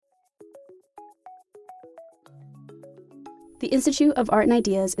The Institute of Art and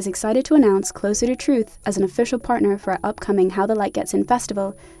Ideas is excited to announce Closer to Truth as an official partner for our upcoming How the Light Gets In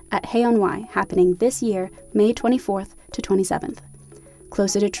festival at Hay on Wye, happening this year, May 24th to 27th.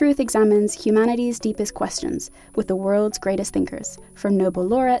 Closer to Truth examines humanity's deepest questions with the world's greatest thinkers, from Nobel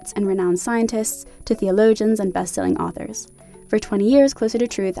laureates and renowned scientists to theologians and best-selling authors. For 20 years, Closer to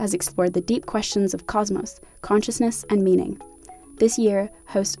Truth has explored the deep questions of cosmos, consciousness, and meaning. This year,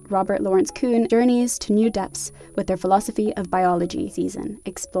 host Robert Lawrence Kuhn journeys to new depths with their Philosophy of Biology season,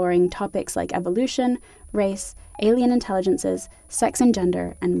 exploring topics like evolution, race, alien intelligences, sex and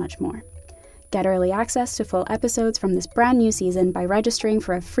gender, and much more. Get early access to full episodes from this brand new season by registering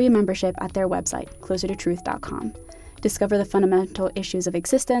for a free membership at their website, closertotruth.com. Discover the fundamental issues of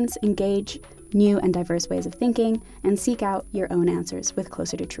existence, engage new and diverse ways of thinking, and seek out your own answers with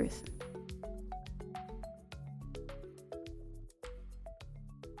Closer to Truth.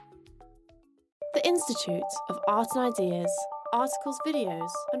 The Institute of Art and Ideas, articles, videos,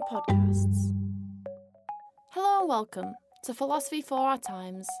 and podcasts. Hello and welcome to Philosophy for Our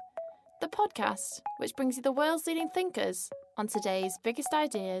Times, the podcast which brings you the world's leading thinkers on today's biggest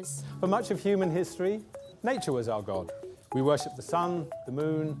ideas. For much of human history, nature was our god. We worshipped the sun, the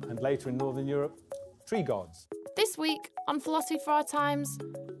moon, and later in Northern Europe, tree gods. This week on Philosophy for Our Times,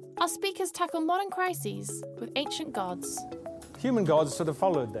 our speakers tackle modern crises with ancient gods. Human gods sort of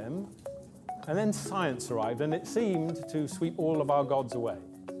followed them, and then science arrived, and it seemed to sweep all of our gods away.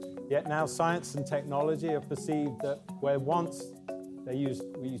 Yet now science and technology are perceived that where once we used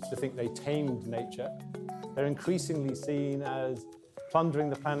to think they tamed nature, they're increasingly seen as plundering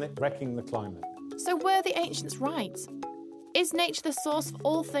the planet, wrecking the climate. So were the ancients right? Is nature the source of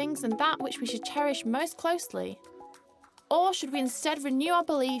all things and that which we should cherish most closely? Or should we instead renew our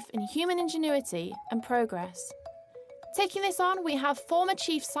belief in human ingenuity and progress? Taking this on, we have former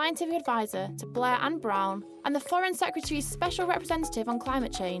Chief Scientific Advisor to Blair and Brown and the Foreign Secretary's Special Representative on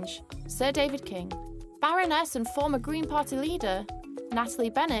Climate Change, Sir David King, Baroness and former Green Party leader, Natalie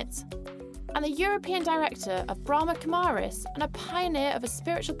Bennett, and the European Director of Brahma Kumaris and a pioneer of a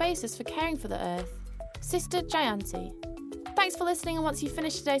spiritual basis for caring for the Earth, Sister Jayanti. Thanks for listening, and once you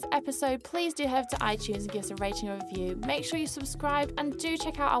finish today's episode, please do head to iTunes and give us a rating or review. Make sure you subscribe and do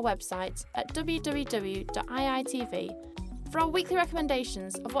check out our website at www.iitv for our weekly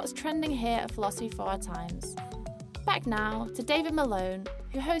recommendations of what's trending here at Philosophy for Our Times. Back now to David Malone,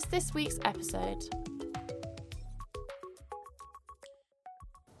 who hosts this week's episode.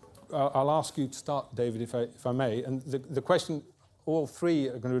 I'll ask you to start, David, if I may. And the question all three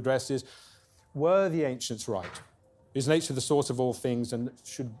are going to address is, were the ancients right? Is nature the source of all things, and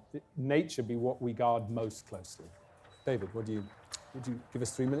should nature be what we guard most closely? David, would you give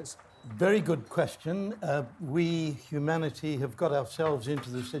us 3 minutes? Very good question. We, humanity, have got ourselves into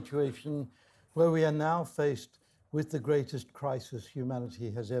the situation where we are now faced with the greatest crisis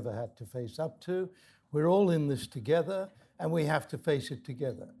humanity has ever had to face up to. We're all in this together, and we have to face it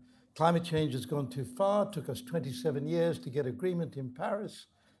together. Climate change has gone too far. It took us 27 years to get agreement in Paris,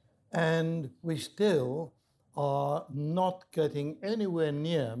 and we still are not getting anywhere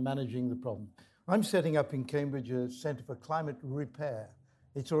near managing the problem. I'm setting up in Cambridge a Centre for Climate Repair.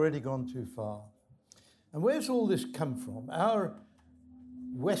 It's already gone too far. And where's all this come from? Our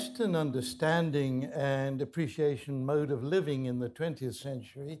Western understanding and appreciation mode of living in the 20th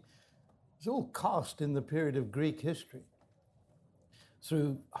century is all cast in the period of Greek history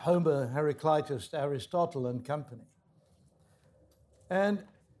through Homer, Heraclitus, Aristotle and company. And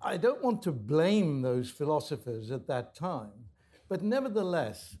I don't want to blame those philosophers at that time, but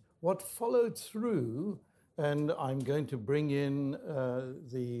nevertheless, what followed through, and I'm going to bring in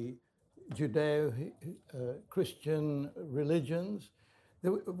the Judeo-Christian religions,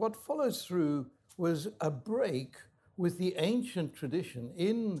 what follows through was a break with the ancient tradition.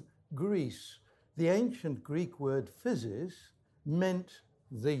 In Greece, the ancient Greek word physis meant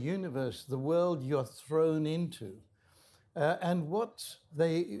the universe, the world you're thrown into. And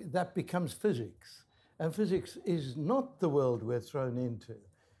that becomes physics. And physics is not the world we're thrown into.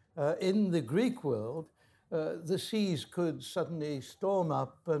 In the Greek world, the seas could suddenly storm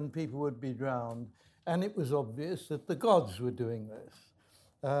up and people would be drowned. And it was obvious that the gods were doing this.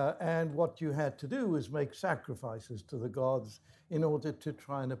 And what you had to do was make sacrifices to the gods in order to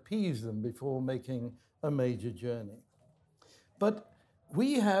try and appease them before making a major journey. But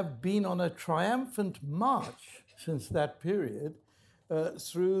we have been on a triumphant march since that period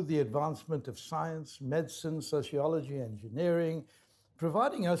through the advancement of science, medicine, sociology, engineering,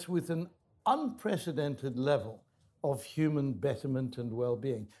 providing us with an unprecedented level of human betterment and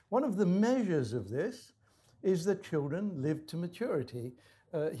well-being. One of the measures of this is that children live to maturity.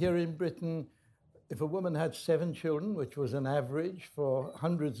 Here in Britain, if a woman had 7 children, which was an average for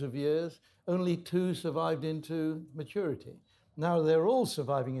hundreds of years, only 2 survived into maturity. Now they're all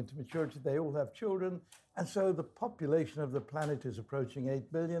surviving into maturity, they all have children, and so the population of the planet is approaching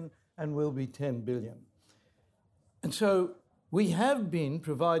 8 billion and will be 10 billion. And so we have been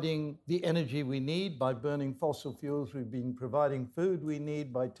providing the energy we need by burning fossil fuels, we've been providing food we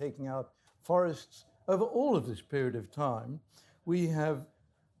need by taking out forests. Over all of this period of time, we have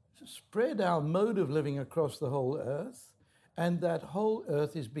spread our mode of living across the whole Earth, and that whole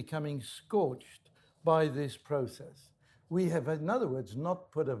Earth is becoming scorched by this process. We have, in other words,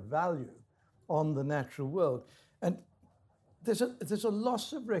 not put a value on the natural world. And there's a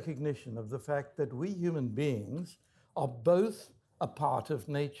loss of recognition of the fact that we human beings are both a part of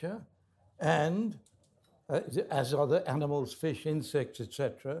nature and, as are the animals, fish, insects,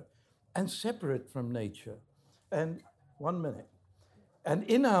 etc., and separate from nature. And 1 minute. And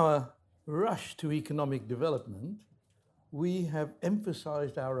in our rush to economic development, we have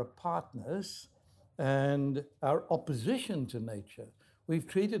emphasized our apartness and our opposition to nature. We've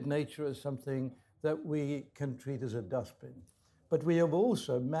treated nature as something that we can treat as a dustbin. But we have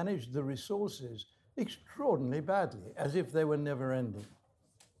also managed the resources extraordinarily badly, as if they were never ending.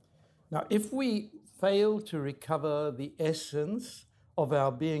 Now, if we fail to recover the essence of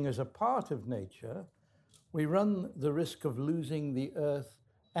our being as a part of nature, we run the risk of losing the earth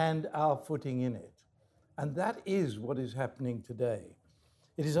and our footing in it. And that is what is happening today.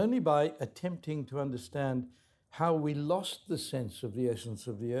 It is only by attempting to understand how we lost the sense of the essence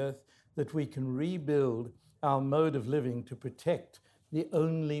of the earth that we can rebuild our mode of living to protect the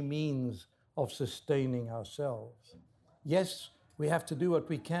only means of sustaining ourselves. Yes, we have to do what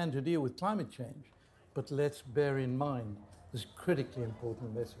we can to deal with climate change, but let's bear in mind this critically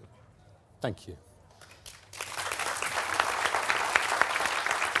important message. Thank you.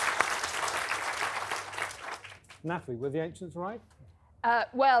 Natalie, were the ancients right?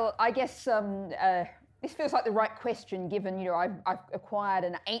 Well, I guess this feels like the right question, given I've acquired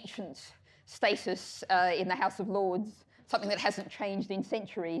an ancient status in the House of Lords, something that hasn't changed in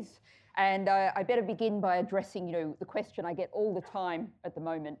centuries. And I better begin by addressing the question I get all the time at the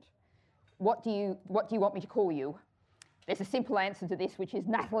moment. What do you want me to call you? There's a simple answer to this, which is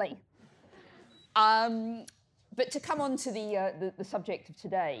Natalie. But to come on to the subject of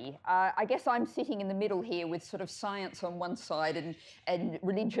today, I guess I'm sitting in the middle here with sort of science on one side and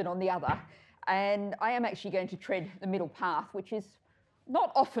religion on the other. And I am actually going to tread the middle path, which is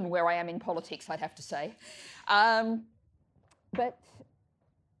not often where I am in politics, I'd have to say. But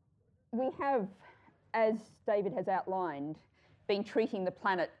we have, as David has outlined, been treating the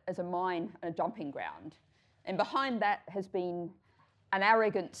planet as a mine and a dumping ground. And behind that has been an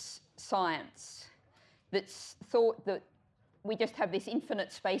arrogant science that's thought that we just have this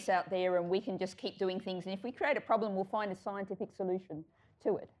infinite space out there and we can just keep doing things. And if we create a problem, we'll find a scientific solution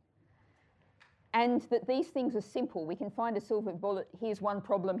to it. And that these things are simple. We can find a silver bullet. Here's one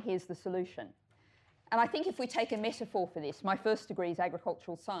problem, here's the solution. And I think if we take a metaphor for this, my first degree is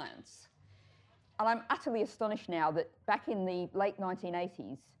agricultural science. And I'm utterly astonished now that back in the late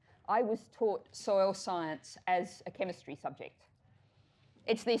 1980s, I was taught soil science as a chemistry subject.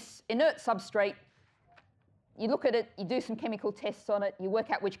 It's this inert substrate. You look at it, you do some chemical tests on it, you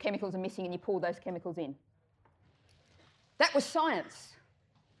work out which chemicals are missing and you pour those chemicals in. That was science.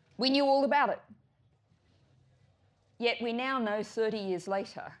 We knew all about it. Yet we now know 30 years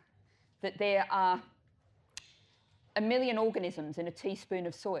later that there are 1 million organisms in a teaspoon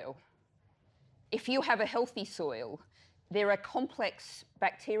of soil. If you have a healthy soil, there are complex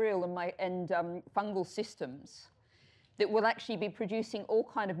bacterial and fungal systems that will actually be producing all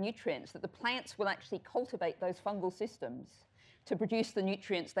kind of nutrients, that the plants will actually cultivate those fungal systems to produce the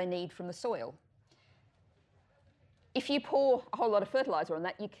nutrients they need from the soil. If you pour a whole lot of fertilizer on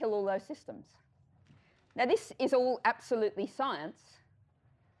that, you kill all those systems. Now, this is all absolutely science,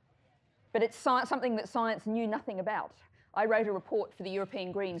 but it's something that science knew nothing about. I wrote a report for the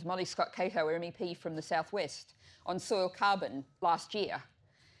European Greens, Molly Scott-Cato, MEP from the Southwest, on soil carbon last year.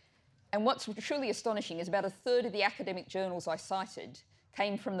 And what's truly astonishing is about a third of the academic journals I cited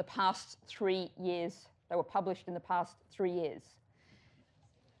came from the past 3 years. They were published in the past 3 years.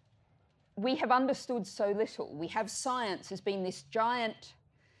 We have understood so little. We have science as being this giant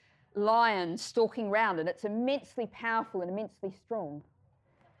lion stalking around, and it's immensely powerful and immensely strong.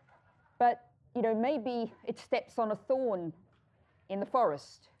 But, maybe it steps on a thorn in the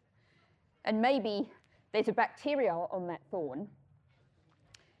forest, and maybe there's a bacteria on that thorn.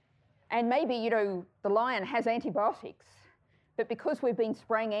 And maybe, the lion has antibiotics, but because we've been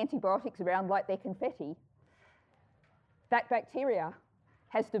spraying antibiotics around like they're confetti, that bacteria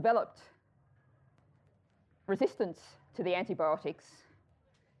has developed resistance to the antibiotics,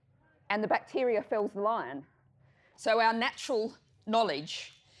 and the bacteria fells the lion. So our natural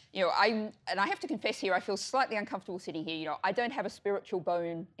knowledge, I have to confess here, I feel slightly uncomfortable sitting here. I don't have a spiritual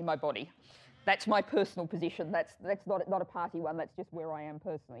bone in my body. That's my personal position. That's not a party one. That's just where I am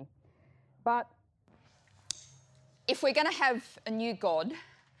personally. But if we're going to have a new God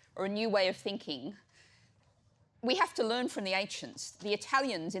or a new way of thinking, we have to learn from the ancients. The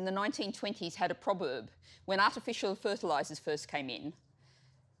Italians in the 1920s had a proverb when artificial fertilisers first came in.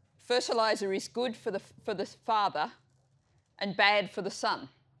 Fertiliser is good for the father and bad for the son.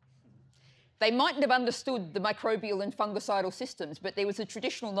 They mightn't have understood the microbial and fungicidal systems, but there was a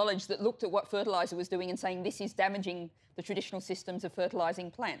traditional knowledge that looked at what fertiliser was doing and saying this is damaging the traditional systems of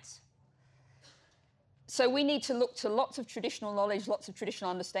fertilising plants. So we need to look to lots of traditional knowledge, lots of traditional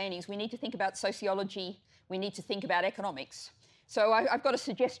understandings. We need to think about sociology. We need to think about economics. So I've got a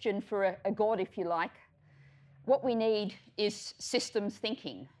suggestion for a God, if you like. What we need is systems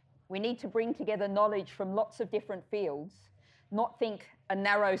thinking. We need to bring together knowledge from lots of different fields, not think a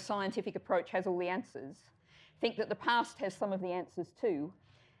narrow scientific approach has all the answers. Think that the past has some of the answers too.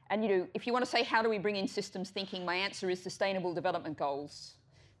 And if you want to say how do we bring in systems thinking, my answer is Sustainable Development Goals.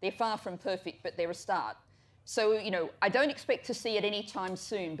 They're far from perfect, but they're a start. So, I don't expect to see it any time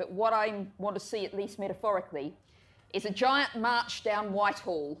soon, but what I want to see, at least metaphorically, is a giant march down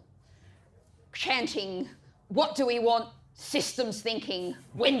Whitehall chanting, what do we want? Systems thinking.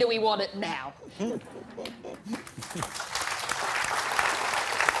 When do we want it? Now.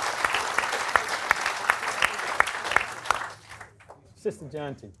 Sister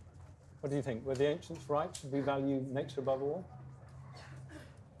Jayanti, what do you think? Were the ancients right? Should we value nature above all?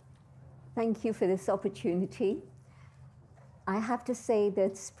 Thank you for this opportunity. I have to say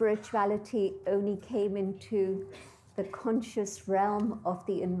that spirituality only came into the conscious realm of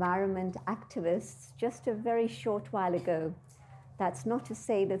the environment activists just a very short while ago. That's not to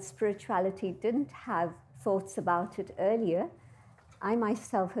say that spirituality didn't have thoughts about it earlier. I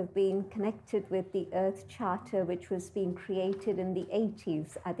myself have been connected with the Earth Charter, which was being created in the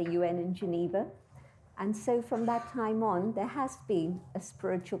 80s at the UN in Geneva. And so from that time on, there has been a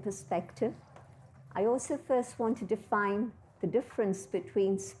spiritual perspective. I also first want to define the difference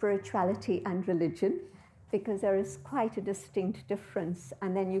between spirituality and religion, because there is quite a distinct difference,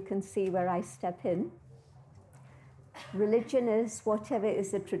 and then you can see where I step in. Religion is whatever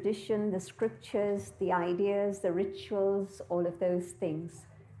is the tradition, the scriptures, the ideas, the rituals, all of those things.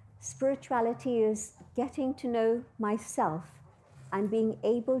 Spirituality is getting to know myself and being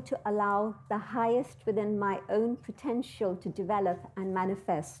able to allow the highest within my own potential to develop and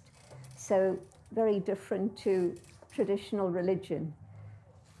manifest. So very different to traditional religion.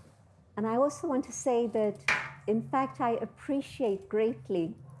 And I also want to say that, in fact, I appreciate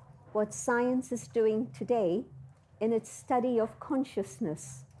greatly what science is doing today in its study of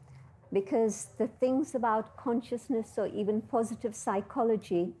consciousness, because the things about consciousness or even positive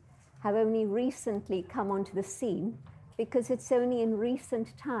psychology have only recently come onto the scene, because it's only in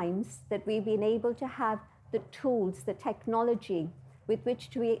recent times that we've been able to have the tools, the technology with which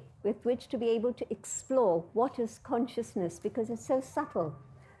to be able to explore what is consciousness, because it's so subtle.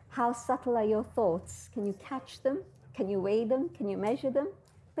 How subtle are your thoughts? Can you catch them? Can you weigh them? Can you measure them?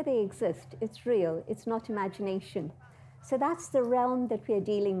 But they exist. It's real. It's not imagination. So that's the realm that we're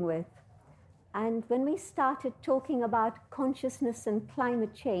dealing with. And when we started talking about consciousness and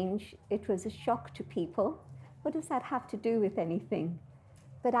climate change, it was a shock to people. What does that have to do with anything?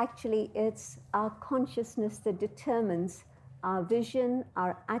 But actually, it's our consciousness that determines our vision,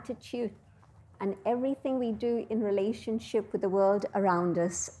 our attitude, and everything we do in relationship with the world around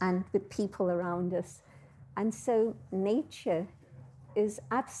us and with people around us. And so nature is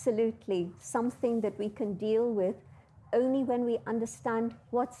absolutely something that we can deal with only when we understand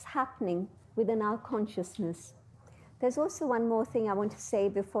what's happening within our consciousness. There's also one more thing I want to say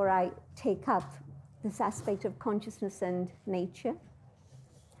before I take up this aspect of consciousness and nature.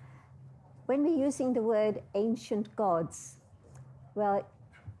 When we're using the word ancient gods, well,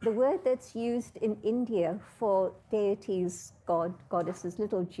 the word that's used in India for deities, god, goddesses,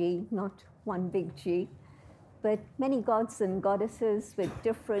 little g, not one big G, but many gods and goddesses with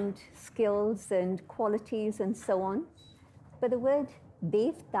different skills and qualities and so on. But the word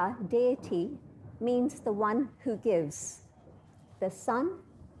devta, deity, means the one who gives. The sun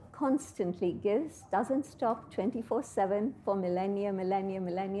constantly gives, doesn't stop 24/7 for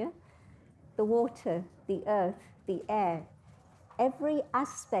millennia. The water, the earth, the air, every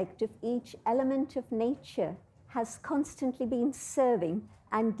aspect of each element of nature has constantly been serving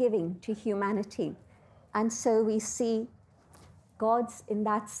and giving to humanity. And so we see gods in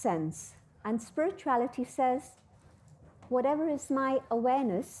that sense. And spirituality says, whatever is my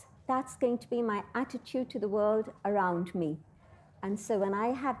awareness, that's going to be my attitude to the world around me. And so when I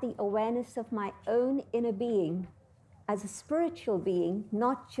have the awareness of my own inner being as a spiritual being,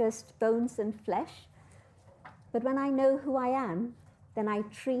 not just bones and flesh, but when I know who I am, then I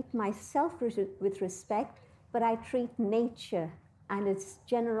treat myself with respect, but I treat nature and its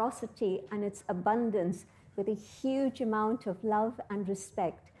generosity and its abundance with a huge amount of love and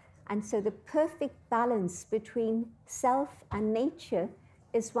respect. And so the perfect balance between self and nature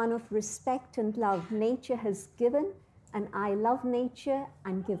is one of respect and love. Nature has given, and I love nature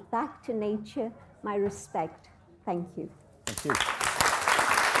and give back to nature my respect. Thank you. Thank you.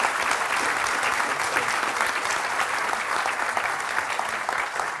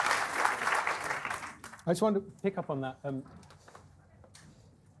 I just want to pick up on that.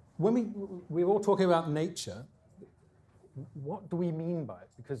 When we're all talking about nature, what do we mean by it?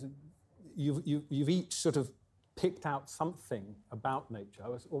 Because you've each sort of picked out something about nature. I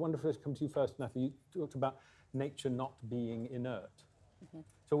wonder if I come to you first, Natalie. You talked about nature not being inert. Mm-hmm.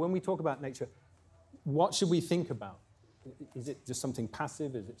 So when we talk about nature, what should we think about? Is it just something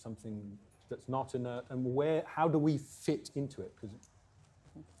passive? Is it something that's not inert? And how do we fit into it?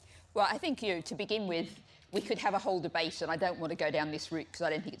 Well, I think, to begin with, we could have a whole debate, and I don't want to go down this route because I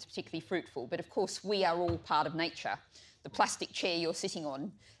don't think it's particularly fruitful, but of course we are all part of nature. The plastic chair you're sitting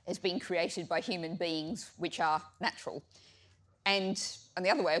on has been created by human beings, which are natural. And on the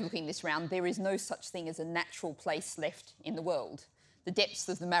other way of looking this round, there is no such thing as a natural place left in the world. The depths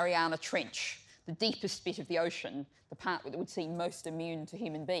of the Mariana Trench, the deepest bit of the ocean, the part that would seem most immune to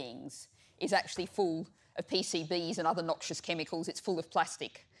human beings, is actually full of PCBs and other noxious chemicals. It's full of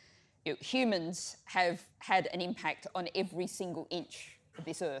plastic. Humans have had an impact on every single inch of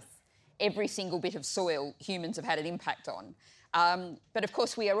this earth. Every single bit of soil humans have had an impact on. But of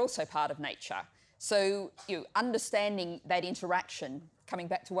course, we are also part of nature. So understanding that interaction, coming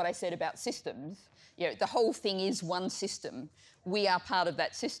back to what I said about systems, the whole thing is one system. We are part of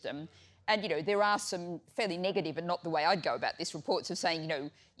that system. And, there are some fairly negative, and not the way I'd go about this, reports of saying,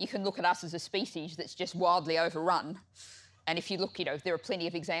 you can look at us as a species that's just wildly overrun. And if you look, there are plenty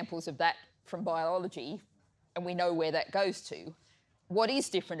of examples of that from biology, and we know where that goes to. What is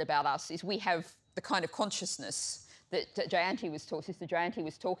different about us is we have the kind of consciousness that Sister Jayanti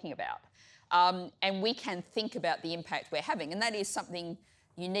was talking about. And we can think about the impact we're having. And that is something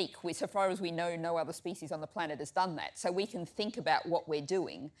unique. So far as we know, no other species on the planet has done that. So we can think about what we're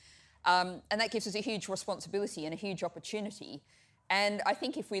doing. And that gives us a huge responsibility and a huge opportunity. And I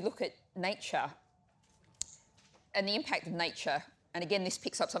think if we look at nature and the impact of nature, and again, this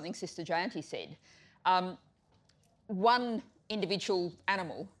picks up something Sister Jayanti said, one individual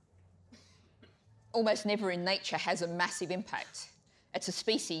animal almost never in nature has a massive impact. It's a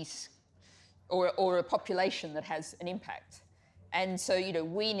species or a population that has an impact. And so,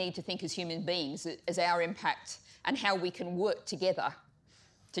 we need to think as human beings as our impact and how we can work together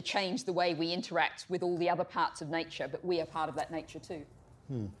to change the way we interact with all the other parts of nature, but we are part of that nature too.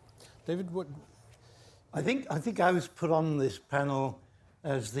 David, what? I think I was put on this panel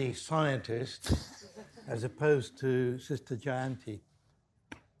as the scientist as opposed to Sister Jayanti.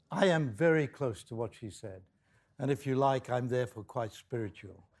 I am very close to what she said, and if you like, I'm therefore quite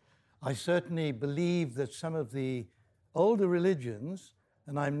spiritual. I certainly believe that some of the older religions,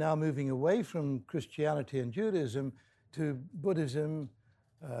 and I'm now moving away from Christianity and Judaism to Buddhism,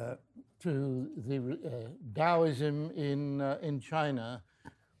 to the Taoism in China,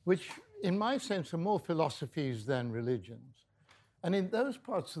 which in my sense are more philosophies than religions. And in those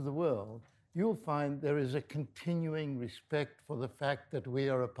parts of the world, you'll find there is a continuing respect for the fact that we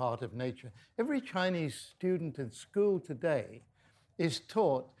are a part of nature. Every Chinese student in school today is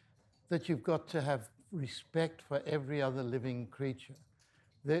taught that you've got to have respect for every other living creature.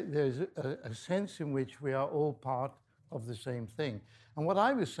 There's a sense in which we are all part of the same thing. And what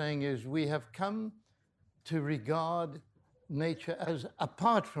I was saying is we have come to regard nature as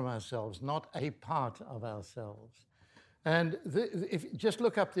apart from ourselves, not a part of ourselves. And if just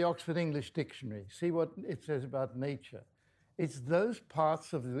look up the Oxford English Dictionary, see what it says about nature. It's those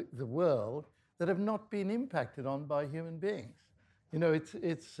parts of the world that have not been impacted on by human beings.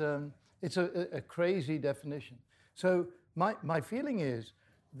 It's a crazy definition. So my feeling is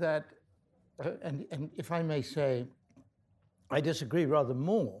that, and if I may say, I disagree rather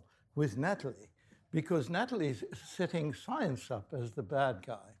more with Natalie, because Natalie is setting science up as the bad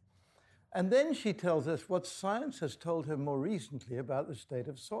guy. And then she tells us what science has told her more recently about the state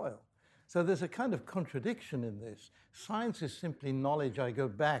of soil. So there's a kind of contradiction in this. Science is simply knowledge. I go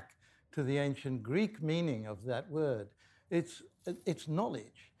back to the ancient Greek meaning of that word. It's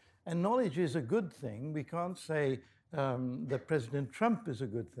knowledge. And knowledge is a good thing. We can't say that President Trump is a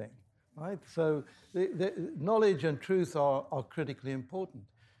good thing, right? So the knowledge and truth are critically important.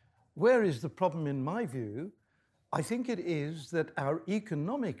 Where is the problem in my view? I think it is that our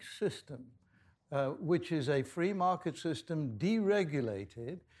economic system, which is a free market system,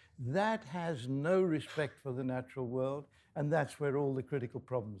 deregulated, that has no respect for the natural world, and that's where all the critical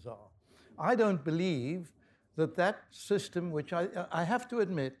problems are. I don't believe that system, which I have to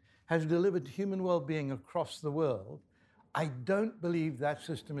admit has delivered human well-being across the world, I don't believe that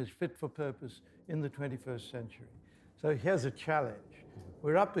system is fit for purpose in the 21st century. So here's a challenge.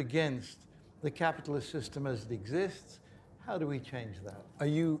 We're up against the capitalist system as it exists. How do we change that? Are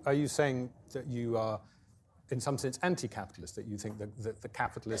you saying that you are, in some sense, anti-capitalist, that you think that the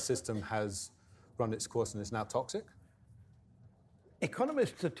capitalist system has run its course and is now toxic?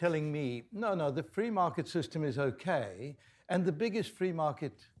 Economists are telling me, no, the free market system is okay, and the biggest free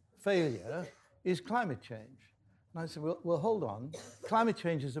market failure is climate change. And I said, well, hold on. Climate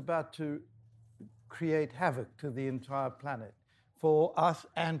change is about to create havoc to the entire planet for us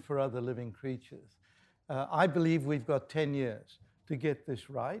and for other living creatures. I believe we've got 10 years to get this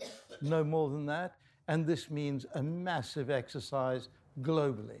right, no more than that, and this means a massive exercise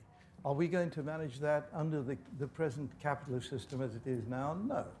globally. Are we going to manage that under the present capitalist system as it is now?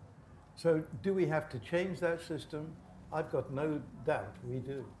 No. So do we have to change that system? I've got no doubt we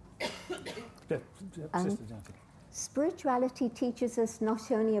do. Spirituality teaches us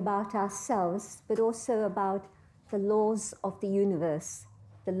not only about ourselves, but also about the laws of the universe,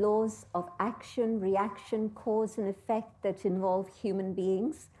 the laws of action, reaction, cause and effect that involve human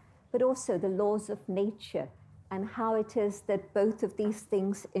beings, but also the laws of nature and how it is that both of these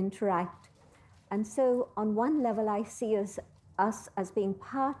things interact. And so on one level, I see us as being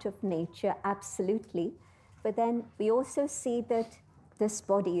part of nature, absolutely, but then we also see that this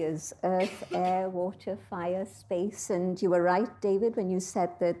body is earth, air, water, fire, space, and you were right, David, when you said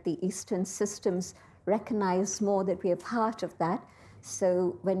that the Eastern systems recognize more that we are part of that.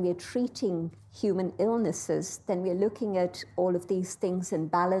 So when we're treating human illnesses, then we're looking at all of these things in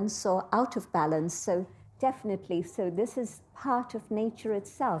balance or out of balance. So definitely, so this is part of nature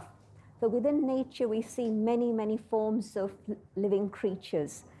itself. But within nature, we see many, many forms of living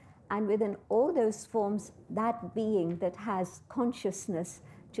creatures. And within all those forms, that being that has consciousness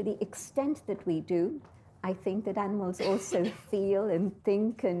to the extent that we do, I think that animals also feel and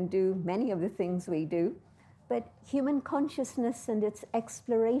think and do many of the things we do. But human consciousness and its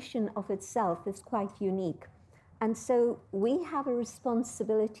exploration of itself is quite unique. And so we have a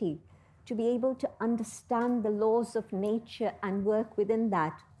responsibility to be able to understand the laws of nature and work within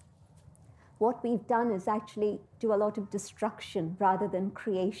that. What we've done is actually do a lot of destruction rather than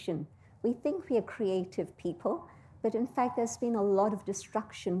creation. We think we are creative people, but in fact there's been a lot of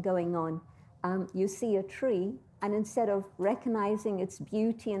destruction going on. You see a tree, and instead of recognizing its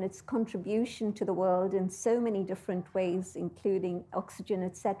beauty and its contribution to the world in so many different ways, including oxygen,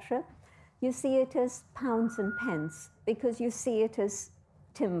 etc., you see it as pounds and pence, because you see it as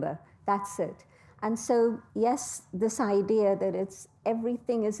timber. That's it. And so, yes, this idea that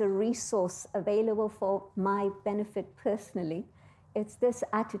everything is a resource available for my benefit personally, it's this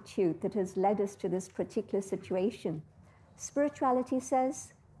attitude that has led us to this particular situation. Spirituality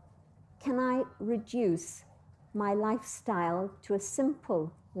says, can I reduce my lifestyle to a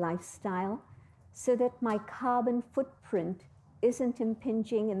simple lifestyle so that my carbon footprint isn't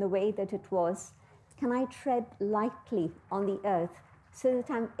impinging in the way that it was? Can I tread lightly on the earth so that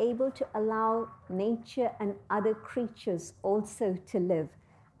I'm able to allow nature and other creatures also to live?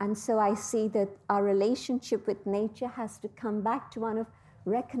 And so I see that our relationship with nature has to come back to one of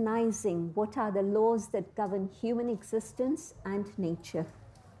recognizing what are the laws that govern human existence and nature.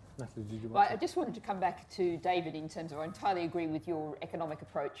 Natalie, did you want Well, I just wanted to come back to David in terms of, I entirely agree with your economic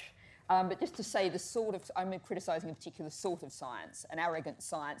approach, but just to say I'm criticising a particular sort of science, an arrogant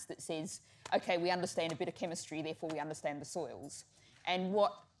science that says, okay, we understand a bit of chemistry, therefore we understand the soils. And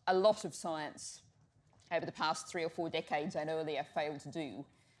what a lot of science over the past 3 or 4 decades and earlier failed to do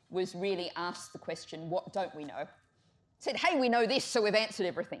was really ask the question, what don't we know? Said, hey, we know this, so we've answered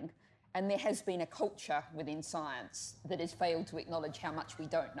everything. And there has been a culture within science that has failed to acknowledge how much we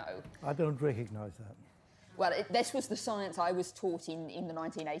don't know. I don't recognise that. Well, this was the science I was taught in the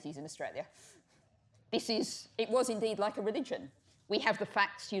 1980s in Australia. It was indeed like a religion. We have the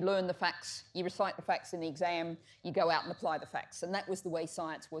facts, you learn the facts, you recite the facts in the exam, you go out and apply the facts. And that was the way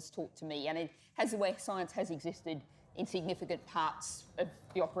science was taught to me. And it has the way science has existed in significant parts of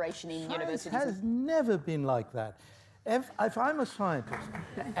the operation in universities. Science has never been like that. If I'm a scientist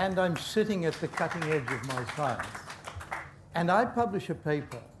and I'm sitting at the cutting edge of my science and I publish a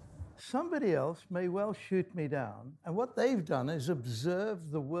paper somebody else may well shoot me down. And what they've done is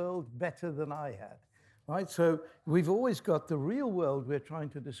observe the world better than I had, right? So we've always got the real world we're trying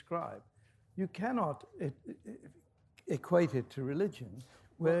to describe. You cannot equate it to religion,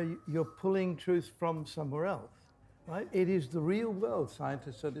 where you're pulling truth from somewhere else, right? It is the real world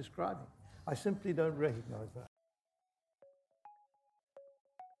scientists are describing. I simply don't recognize that.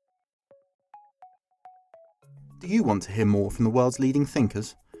 Do you want to hear more from the world's leading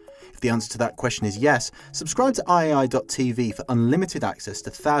thinkers? If the answer to that question is yes, subscribe to iai.tv for unlimited access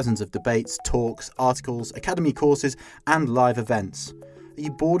to thousands of debates, talks, articles, academy courses and live events. Are you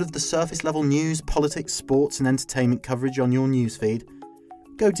bored of the surface level news, politics, sports and entertainment coverage on your newsfeed?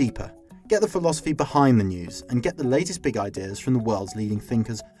 Go deeper, get the philosophy behind the news and get the latest big ideas from the world's leading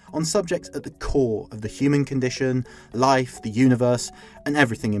thinkers on subjects at the core of the human condition, life, the universe and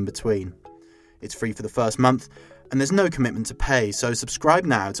everything in between. It's free for the first month, and there's no commitment to pay, so subscribe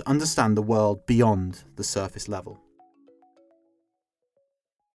now to understand the world beyond the surface level.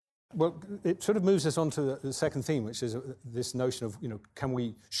 Well, it sort of moves us on to the second theme, which is this notion of,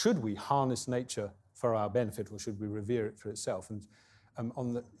 should we harness nature for our benefit, or should we revere it for itself?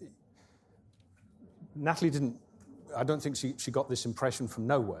 And Natalie I don't think she got this impression from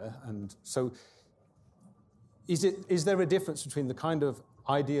nowhere, and so is there a difference between the kind of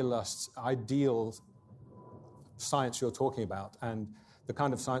ideal science you're talking about and the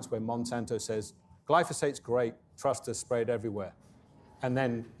kind of science where Monsanto says, glyphosate's great, trust us, spray it everywhere. And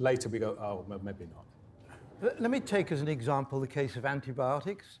then later we go, oh, maybe not. Let me take as an example the case of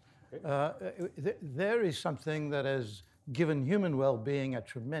antibiotics. Okay. There is something that has given human well-being a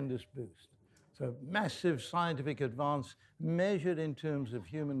tremendous boost. So massive scientific advance measured in terms of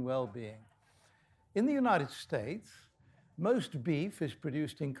human well-being. In the United States, most beef is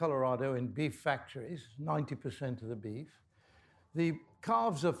produced in Colorado in beef factories, 90% of the beef. The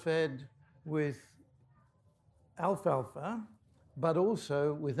calves are fed with alfalfa, but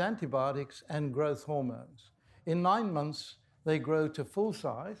also with antibiotics and growth hormones. In 9 months, they grow to full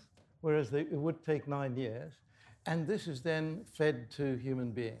size, whereas it would take 9 years. And this is then fed to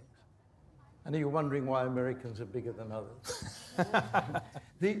human beings. And you're wondering why Americans are bigger than others.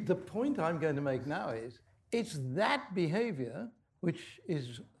 The point I'm going to make now is, it's that behavior which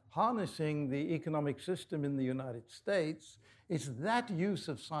is harnessing the economic system in the United States. It's that use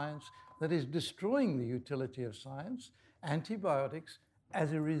of science that is destroying the utility of science. Antibiotics,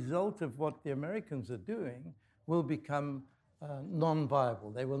 as a result of what the Americans are doing, will become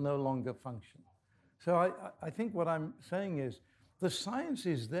non-viable. They will no longer function. So I think what I'm saying is, the science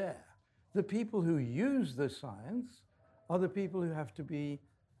is there. The people who use the science are the people who have to be,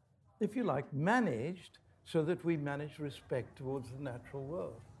 if you like, managed so that we manage respect towards the natural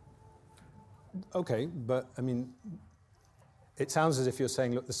world. Okay, but I mean, it sounds as if you're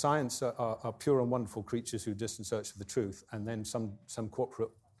saying, look, the science are pure and wonderful creatures who just in search of the truth, and then some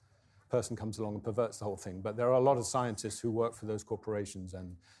corporate person comes along and perverts the whole thing. But there are a lot of scientists who work for those corporations,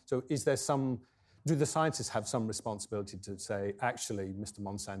 and so do the scientists have some responsibility to say, actually, Mr.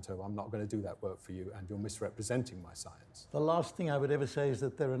 Monsanto, I'm not going to do that work for you, and you're misrepresenting my science? The last thing I would ever say is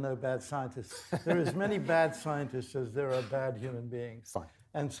that there are no bad scientists. There are as many bad scientists as there are bad human beings. Fine.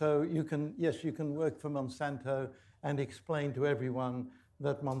 And so you can work for Monsanto and explain to everyone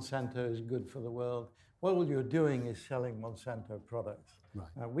that Monsanto is good for the world. What all you're doing is selling Monsanto products.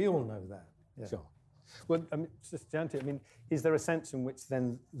 Right. We all know that. Yeah. Sure. Well, I mean, Jayanti, is there a sense in which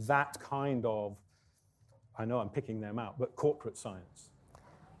then that kind of, I know I'm picking them out, but corporate science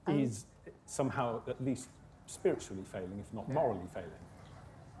is somehow at least spiritually failing, if not morally failing?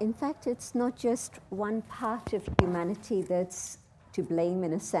 In fact, it's not just one part of humanity that's to blame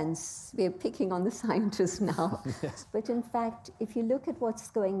in a sense. We're picking on the scientists now. Yes. But in fact, if you look at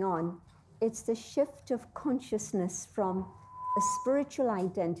what's going on, it's the shift of consciousness from a spiritual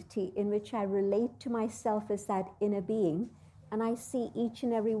identity in which I relate to myself as that inner being, and I see each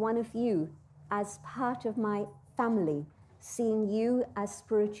and every one of you as part of my family, seeing you as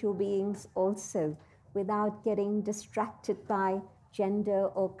spiritual beings also, without getting distracted by gender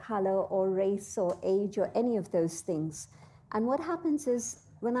or color or race or age or any of those things. And what happens is,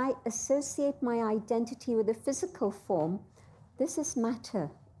 when I associate my identity with a physical form, this is matter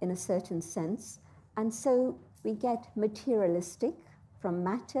in a certain sense, and so we get materialistic. From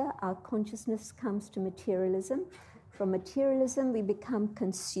matter, our consciousness comes to materialism. From materialism, we become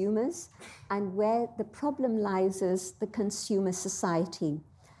consumers, and where the problem lies is the consumer society.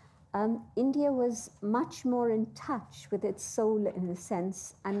 India was much more in touch with its soul, in a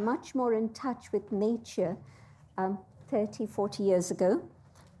sense, and much more in touch with nature 30, 40 years ago.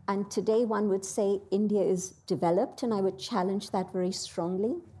 And today one would say India is developed, and I would challenge that very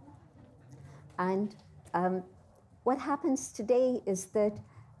strongly. And what happens today is that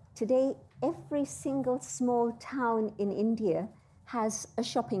today every single small town in India has a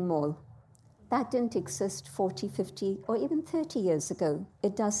shopping mall. That didn't exist 40, 50, or even 30 years ago.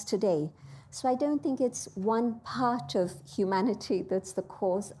 It does today. So I don't think it's one part of humanity that's the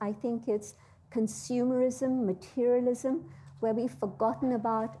cause. I think it's consumerism, materialism, where we've forgotten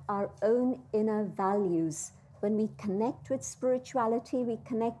about our own inner values. When we connect with spirituality, we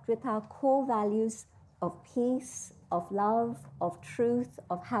connect with our core values of peace, of love, of truth,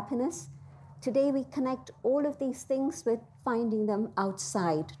 of happiness. Today we connect all of these things with finding them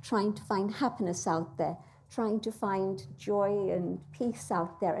outside, trying to find happiness out there, trying to find joy and peace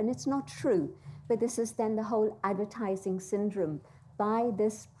out there. And it's not true, but this is then the whole advertising syndrome. Buy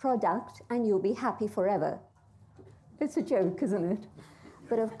this product and you'll be happy forever. It's a joke, isn't it?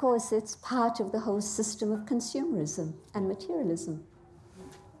 But of course, it's part of the whole system of consumerism and materialism.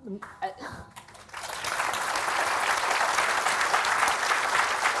 And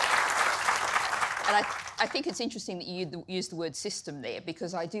I think it's interesting that you use the word system there,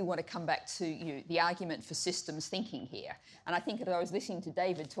 because I do want to come back to the argument for systems thinking here. And I think that I was listening to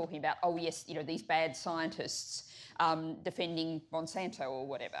David talking about, oh yes, these bad scientists defending Monsanto or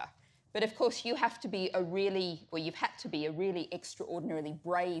whatever. But of course, you've had to be a really extraordinarily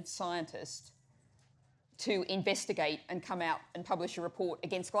brave scientist to investigate and come out and publish a report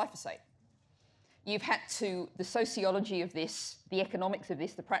against glyphosate. You've had to, the sociology of this, the economics of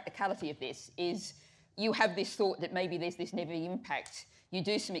this, the practicality of this is you have this thought that maybe there's this negative impact. You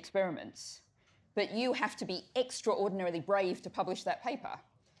do some experiments, but you have to be extraordinarily brave to publish that paper.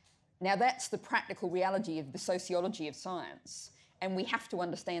 Now that's the practical reality of the sociology of science, and we have to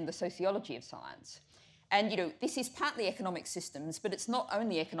understand the sociology of science. And this is partly economic systems, but it's not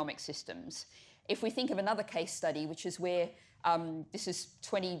only economic systems. If we think of another case study, which is where, this is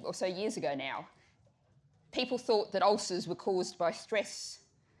 20 or so years ago now, people thought that ulcers were caused by stress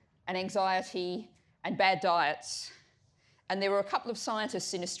and anxiety and bad diets. And there were a couple of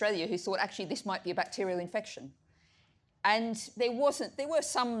scientists in Australia who thought actually this might be a bacterial infection. And there were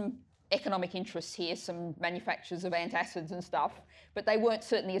some economic interests here, some manufacturers of antacids and stuff, but they weren't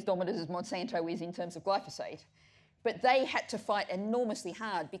certainly as dominant as Monsanto is in terms of glyphosate. But they had to fight enormously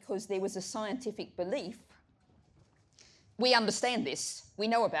hard because there was a scientific belief. We understand this, we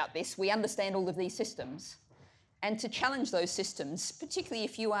know about this, we understand all of these systems. And to challenge those systems, particularly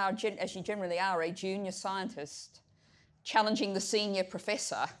if you are, as you generally are, a junior scientist, challenging the senior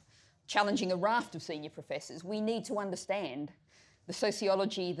professor, challenging a raft of senior professors, we need to understand the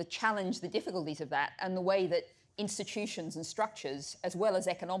sociology, the challenge, the difficulties of that, and the way that institutions and structures, as well as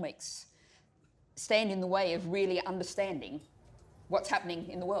economics, stand in the way of really understanding what's happening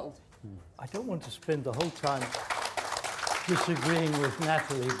in the world. I don't want to spend the whole time disagreeing with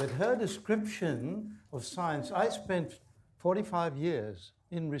Natalie, but her description of science, I spent 45 years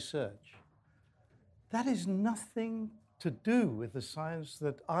in research. That is nothing to do with the science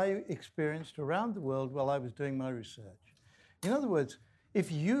that I experienced around the world while I was doing my research. In other words,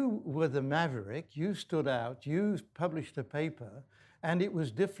 if you were the maverick, you stood out, you published a paper, and it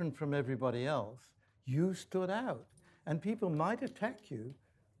was different from everybody else, you stood out. And people might attack you,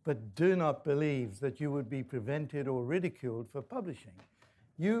 but do not believe that you would be prevented or ridiculed for publishing.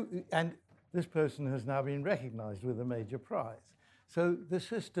 And this person has now been recognized with a major prize. So the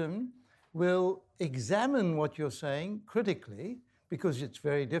system will examine what you're saying critically, because it's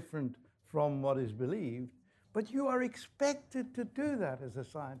very different from what is believed, but you are expected to do that as a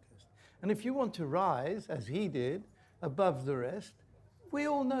scientist. And if you want to rise, as he did, above the rest, we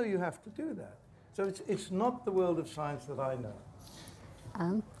all know you have to do that. So it's not the world of science that I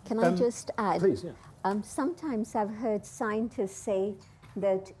know. Can I just add? Please, yeah. Sometimes I've heard scientists say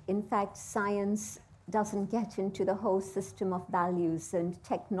that, in fact, science doesn't get into the whole system of values and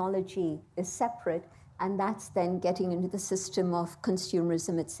technology is separate, and that's then getting into the system of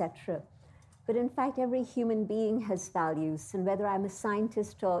consumerism, etc. But in fact, every human being has values, and whether I'm a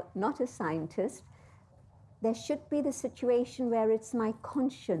scientist or not a scientist, there should be the situation where it's my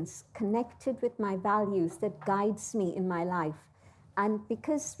conscience connected with my values that guides me in my life. And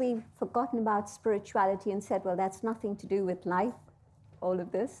because we've forgotten about spirituality and said, well, that's nothing to do with life, all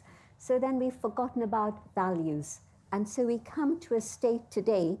of this, so then we've forgotten about values. And so we come to a state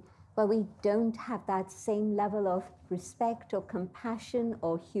today where we don't have that same level of respect or compassion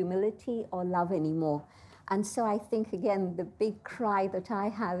or humility or love anymore. And so I think, again, the big cry that I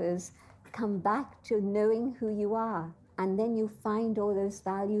have is come back to knowing who you are. And then you find all those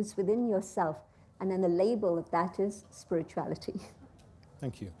values within yourself. And then the label of that is spirituality.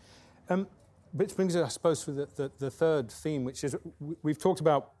 Thank you. Which brings us, I suppose, to the third theme, which is we've talked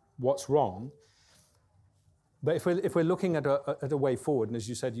about what's wrong, But if we're looking at a way forward, and as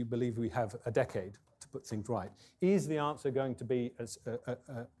you said, you believe we have a decade to put things right, is the answer going to be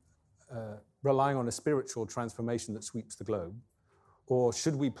relying on a spiritual transformation that sweeps the globe? Or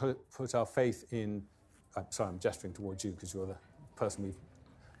should we put our faith in... sorry, I'm gesturing towards you because you're the person we've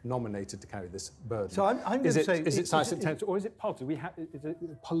nominated to carry this burden. So I'm going to say... Is it science and technology, or is it politics? Is it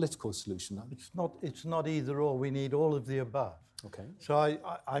a political solution? It's not either or. We need all of the above. Okay. So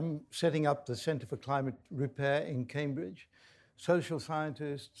I'm setting up the Centre for Climate Repair in Cambridge. Social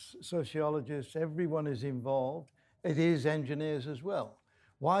scientists, sociologists, everyone is involved. It is engineers as well.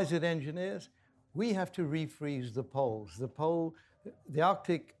 Why is it engineers? We have to refreeze the poles. The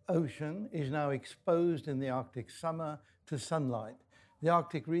Arctic Ocean is now exposed in the Arctic summer to sunlight. The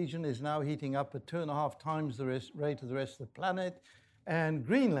Arctic region is now heating up at 2.5 times the rate of the rest of the planet. And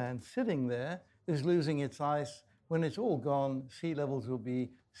Greenland, sitting there, is losing its ice. When it's all gone, sea levels will be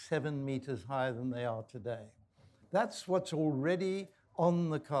 7 meters higher than they are today. That's what's already on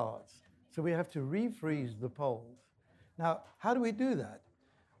the cards. So we have to refreeze the poles. Now, how do we do that?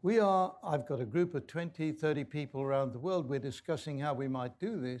 I've got a group of 20, 30 people around the world. We're discussing how we might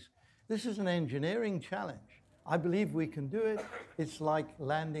do this. This is an engineering challenge. I believe we can do it. It's like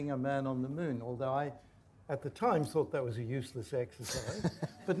landing a man on the moon, although I, at the time, thought that was a useless exercise.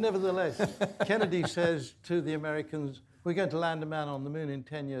 But nevertheless, Kennedy says to the Americans, we're going to land a man on the moon in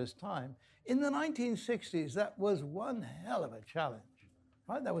 10 years' time. In the 1960s, that was one hell of a challenge,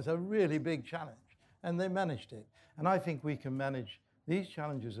 right? That was a really big challenge, and they managed it. And I think we can manage these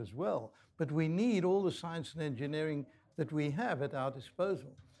challenges as well, but we need all the science and engineering that we have at our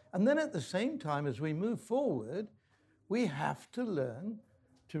disposal. And then at the same time, as we move forward, we have to learn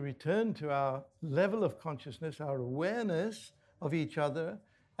to return to our level of consciousness, our awareness of each other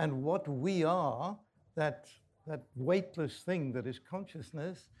and what we are, that weightless thing that is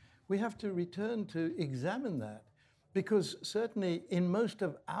consciousness. We have to return to examine that, because certainly in most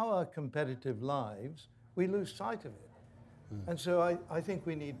of our competitive lives, we lose sight of it. And so I think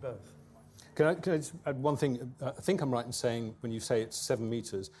we need both. Can I just add one thing? I think I'm right in saying, when you say it's 7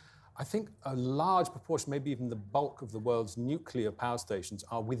 meters, I think a large proportion, maybe even the bulk of the world's nuclear power stations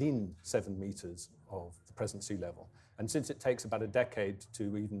are within 7 meters of the present sea level. And since it takes about a decade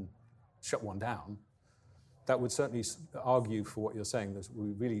to even shut one down, that would certainly argue for what you're saying, that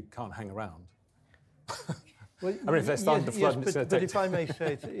we really can't hang around. Well, I mean, if they're starting to flood, yes, but if I may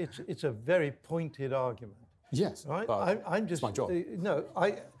say, it's a very pointed argument. Yes, right? I'm just, it's my job. No,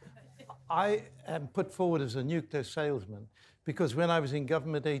 I am put forward as a nuclear salesman because when I was in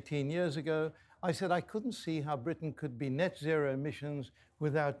government 18 years ago, I said I couldn't see how Britain could be net zero emissions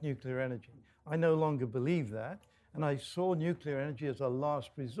without nuclear energy. I no longer believe that, and I saw nuclear energy as a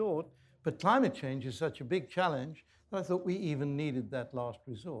last resort, but climate change is such a big challenge that I thought we even needed that last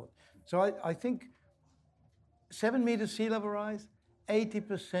resort. So I think 7 meters sea level rise,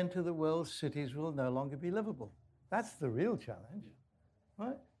 80% of the world's cities will no longer be livable. That's the real challenge,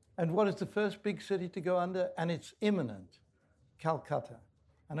 right? And what is the first big city to go under? And it's imminent, Calcutta.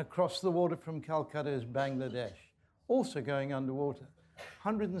 And across the water from Calcutta is Bangladesh, also going underwater.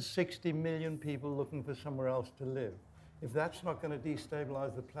 160 million people looking for somewhere else to live. If that's not going to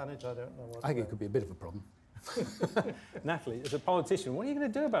destabilize the planet, I don't know what. I think it could be a bit of a problem. Natalie, as a politician, what are you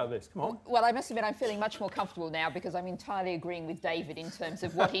going to do about this? Come on. Well, I must admit I'm feeling much more comfortable now because I'm entirely agreeing with David in terms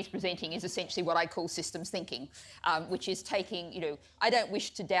of what he's presenting is essentially what I call systems thinking, which is taking, I don't wish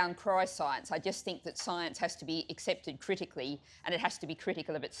to down-cry science. I just think that science has to be accepted critically, and it has to be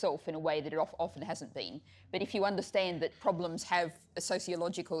critical of itself in a way that it often hasn't been. But if you understand that problems have a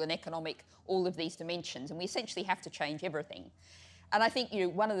sociological and economic, all of these dimensions, and we essentially have to change everything. And I think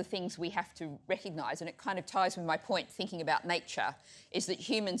one of the things we have to recognise, and it kind of ties with my point thinking about nature, is that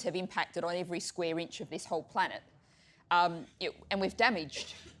humans have impacted on every square inch of this whole planet. And we've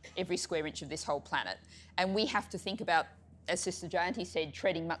damaged every square inch of this whole planet. And we have to think about, as Sister Jayanti said,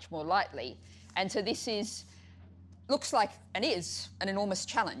 treading much more lightly. And so this looks like and is an enormous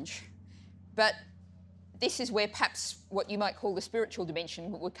challenge. But this is where perhaps what you might call the spiritual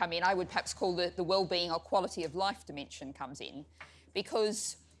dimension would come in. I would perhaps call the well-being or quality of life dimension comes in.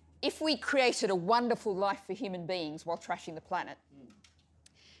 Because if we created a wonderful life for human beings while trashing the planet,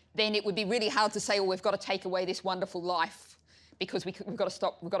 then it would be really hard to say, well, we've got to take away this wonderful life because we've got to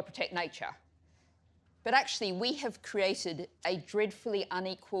stop, we've got to protect nature. But actually, we have created a dreadfully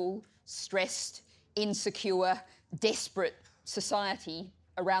unequal, stressed, insecure, desperate society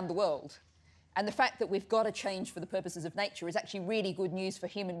around the world. And the fact that we've got to change for the purposes of nature is actually really good news for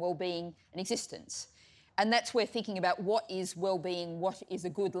human well-being and existence. And that's where thinking about what is well-being, what is a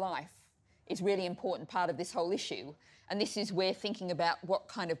good life, is really important part of this whole issue. And this is where thinking about what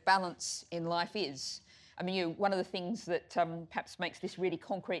kind of balance in life is. I mean, one of the things that perhaps makes this really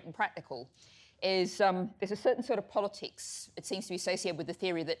concrete and practical is there's a certain sort of politics, it seems to be associated with the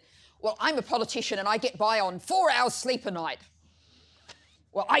theory that, well, I'm a politician and I get by on 4 hours sleep a night.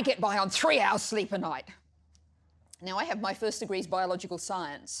 Well, I get by on 3 hours sleep a night. Now, I have my first degree's biological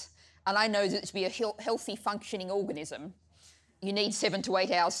science, and I know that to be a healthy, functioning organism, you need 7 to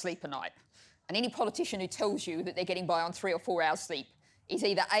 8 hours sleep a night. And any politician who tells you that they're getting by on 3 or 4 hours sleep is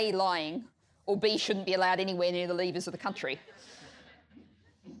either A, lying, or B, shouldn't be allowed anywhere near the levers of the country.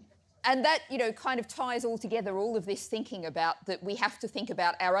 And that, you know, kind of ties all together all of this thinking about that we have to think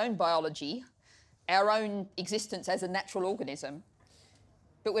about our own biology, our own existence as a natural organism,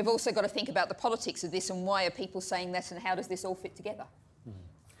 but we've also got to think about the politics of this and why are people saying this and how does this all fit together?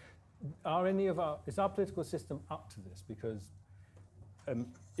 Is our political system up to this? Because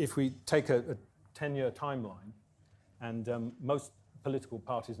if we take a 10-year timeline, and most political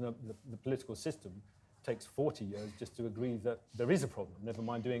parties, the political system takes 40 years just to agree that there is a problem, never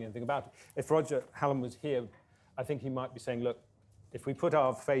mind doing anything about it. If Roger Hallam was here, I think he might be saying, look, if we put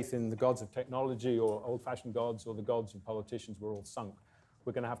our faith in the gods of technology or old-fashioned gods or the gods of politicians, we're all sunk.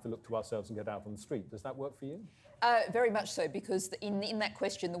 We're going to have to look to ourselves and get out on the street. Does that work for you? Very much so, because in that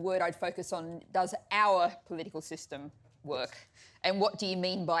question, the word I'd focus on, does our political system work? And what do you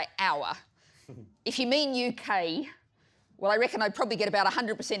mean by our? If you mean UK, well, I reckon I'd probably get about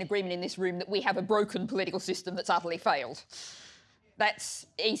 100% agreement in this room that we have a broken political system that's utterly failed. That's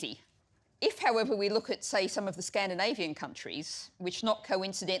easy. If, however, we look at, say, some of the Scandinavian countries, which not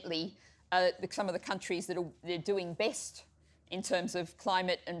coincidentally are some of the countries that are doing best in terms of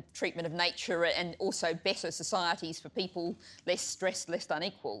climate and treatment of nature and also better societies for people, less stressed, less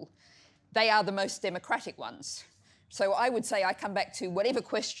unequal, they are the most democratic ones. So I would say I come back to whatever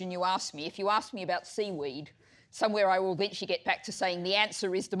question you ask me. If you ask me about seaweed, somewhere I will eventually get back to saying the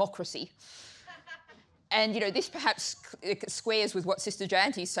answer is democracy. And, you know, this perhaps squares with what Sister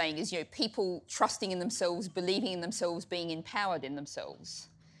Jayanti is saying is, you know, people trusting in themselves, believing in themselves, being empowered in themselves.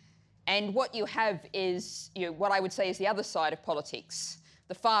 And what you have is, you know, what I would say is the other side of politics,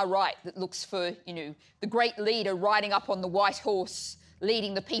 the far right that looks for, you know, the great leader riding up on the white horse,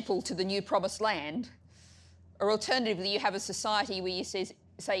 leading the people to the new promised land. Or alternatively, you have a society where you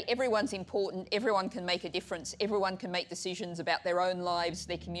say everyone's important, everyone can make a difference, everyone can make decisions about their own lives,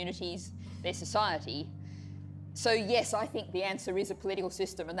 their communities, their society. So yes, I think the answer is a political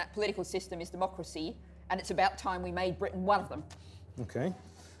system, and that political system is democracy, and it's about time we made Britain one of them. Okay.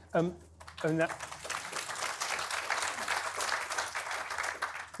 And that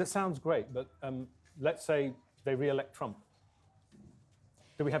sounds great, but let's say they re-elect Trump.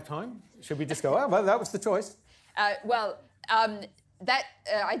 Do we have time? Should we just go, oh, well, that was the choice? I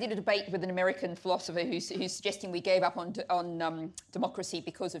did a debate with an American philosopher who's suggesting we gave up on democracy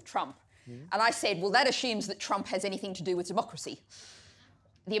because of Trump. Mm. And I said, well, that assumes that Trump has anything to do with democracy.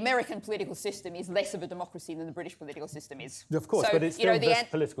 The American political system is less of a democracy than the British political system is. Of course, so, but it's still the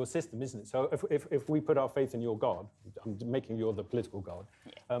political system, isn't it? So if we put our faith in your God, I'm making you the political God,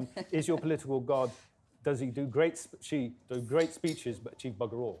 yeah. Is your political God, does he do great speeches but achieve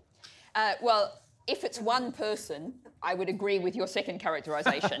bugger all? Well, if it's one person, I would agree with your second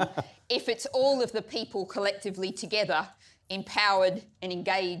characterisation. If it's all of the people collectively together, empowered and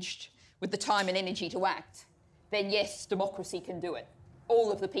engaged with the time and energy to act, then yes, democracy can do it.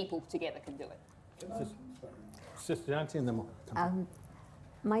 All of the people together can do it. Sister Jayanti, and then we'll come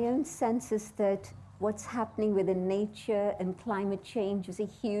my own sense is that what's happening within nature and climate change is a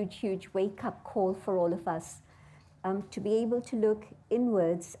huge, huge wake-up call for all of us. To be able to look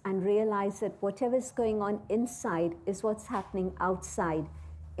inwards and realize that whatever's going on inside is what's happening outside.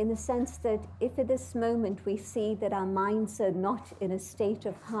 In the sense that if at this moment we see that our minds are not in a state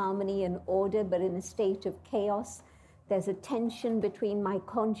of harmony and order, but in a state of chaos, there's a tension between my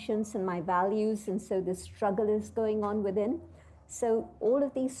conscience and my values, and so the struggle is going on within. So all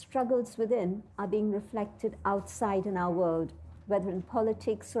of these struggles within are being reflected outside in our world, whether in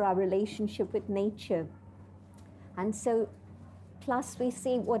politics or our relationship with nature. And so, plus we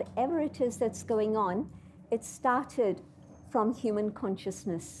see whatever it is that's going on, it started from human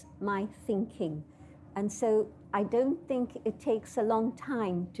consciousness, my thinking. And so I don't think it takes a long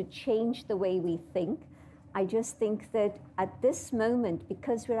time to change the way we think. I just think that at this moment,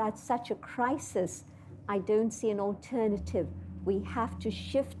 because we're at such a crisis, I don't see an alternative. We have to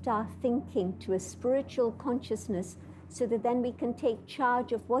shift our thinking to a spiritual consciousness so that then we can take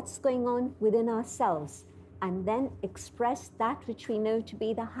charge of what's going on within ourselves and then express that which we know to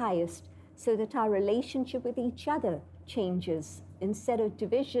be the highest so that our relationship with each other changes. Instead of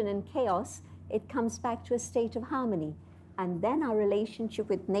division and chaos, it comes back to a state of harmony. And then our relationship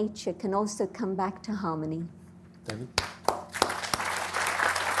with nature can also come back to harmony. David?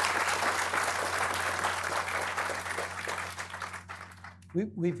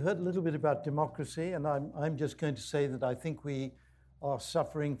 We've heard a little bit about democracy, and I'm just going to say that I think we are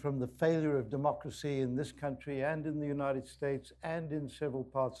suffering from the failure of democracy in this country and in the United States and in several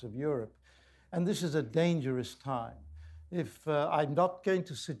parts of Europe. And this is a dangerous time. If I'm not going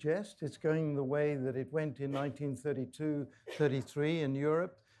to suggest it's going the way that it went in 1932, 33 in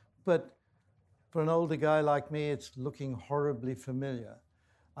Europe, but for an older guy like me, it's looking horribly familiar.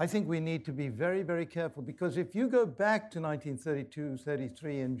 I think we need to be very, very careful, because if you go back to 1932,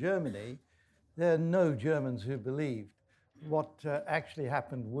 33 in Germany, there are no Germans who believed what actually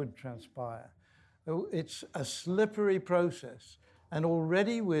happened would transpire. It's a slippery process, and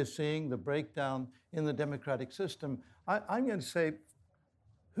already we're seeing the breakdown in the democratic system. I'm going to say,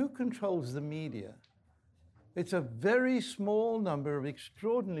 who controls the media? It's a very small number of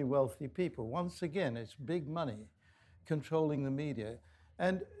extraordinarily wealthy people. Once again, it's big money controlling the media.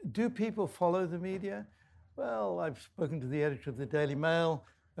 And do people follow the media? Well, I've spoken to the editor of the Daily Mail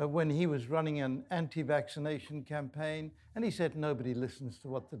when he was running an anti-vaccination campaign, and he said nobody listens to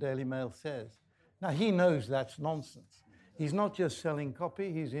what the Daily Mail says. Now, he knows that's nonsense. He's not just selling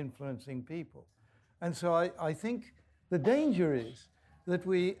copy, he's influencing people. And so I think the danger is that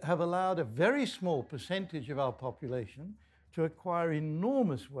we have allowed a very small percentage of our population to acquire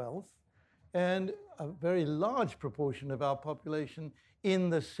enormous wealth, and a very large proportion of our population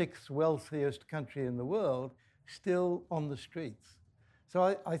in the sixth wealthiest country in the world still on the streets.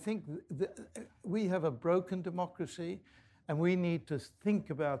 So I think we have a broken democracy, and we need to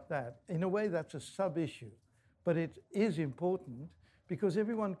think about that. In a way, that's a sub-issue, but it is important because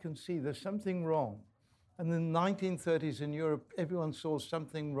everyone can see there's something wrong. And in the 1930s in Europe, everyone saw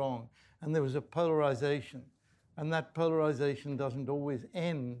something wrong, and there was a polarization, and that polarization doesn't always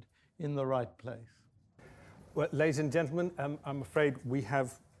end in the right place. Well, ladies and gentlemen, I'm afraid we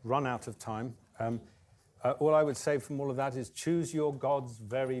have run out of time. All I would say from all of that is choose your gods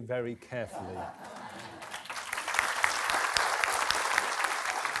very, very carefully.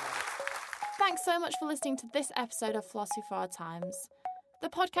 Thanks so much for listening to this episode of Philosophy for Our Times. The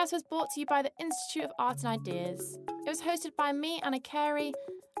podcast was brought to you by the Institute of Art and Ideas. It was hosted by me, Anna Carey,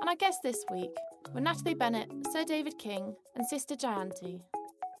 and our guests this week were Natalie Bennett, Sir David King, and Sister Jayanti.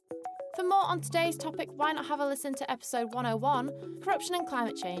 For more on today's topic, why not have a listen to episode 101, Corruption and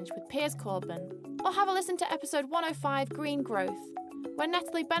Climate Change, with Piers Corbyn, or have a listen to episode 105, Green Growth, where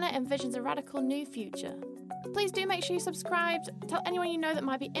Natalie Bennett envisions a radical new future. Please do make sure you subscribe, tell anyone you know that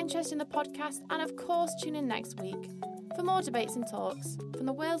might be interested in the podcast, and of course tune in next week for more debates and talks from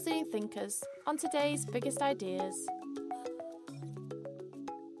the world's leading thinkers on today's biggest ideas.